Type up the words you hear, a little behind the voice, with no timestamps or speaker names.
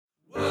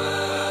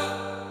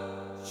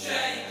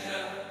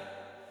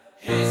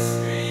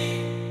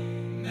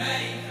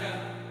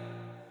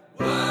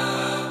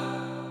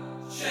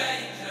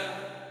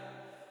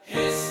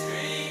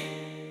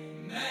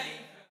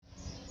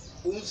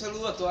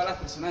saludo a todas las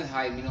personas de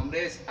Jai. Mi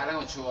nombre es Alan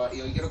Ochoa y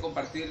hoy quiero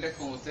compartirles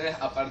con ustedes,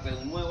 aparte de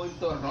un nuevo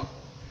entorno,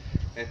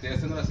 estoy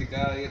haciéndolo así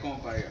cada día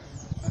como para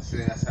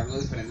hacer algo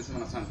diferente en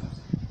Semana Santa.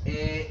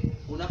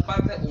 Una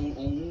parte,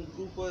 un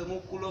grupo de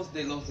músculos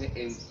de los de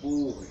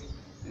empuje,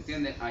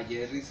 ¿entienden?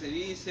 Ayer hice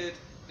bíceps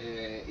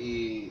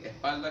y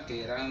espalda,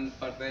 que eran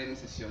parte de mi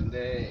sesión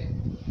de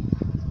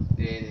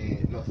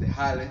los de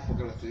jale,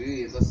 porque lo estoy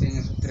dividiendo así en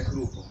esos tres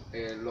grupos: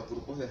 los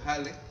grupos de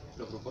jale,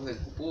 los grupos de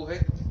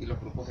empuje y los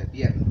grupos de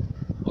pierna.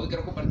 Hoy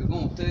quiero compartir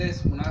con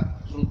ustedes una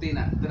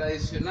rutina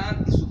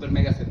tradicional y super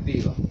mega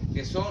efectiva,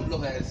 que son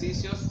los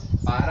ejercicios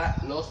para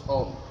los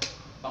hombros.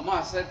 Vamos a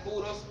hacer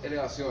puros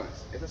elevaciones.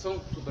 Estas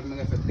son super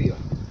mega efectivas,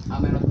 a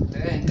menos que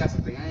ustedes en casa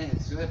tengan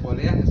ejercicios de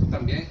polea. Esos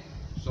también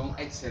son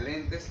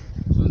excelentes,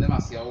 son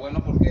demasiado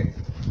buenos porque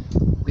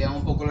cuidan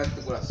un poco la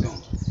articulación.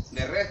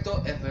 De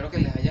resto, espero que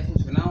les haya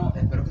funcionado,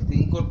 espero que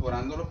estén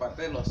incorporándolo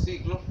parte de los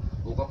ciclos.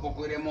 Poco a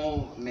poco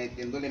iremos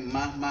metiéndole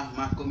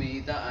más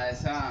comidita a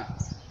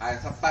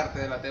esa parte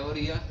de la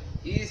teoría.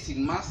 Y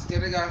sin más que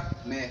agregar,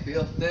 me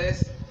despido de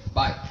ustedes.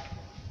 Bye.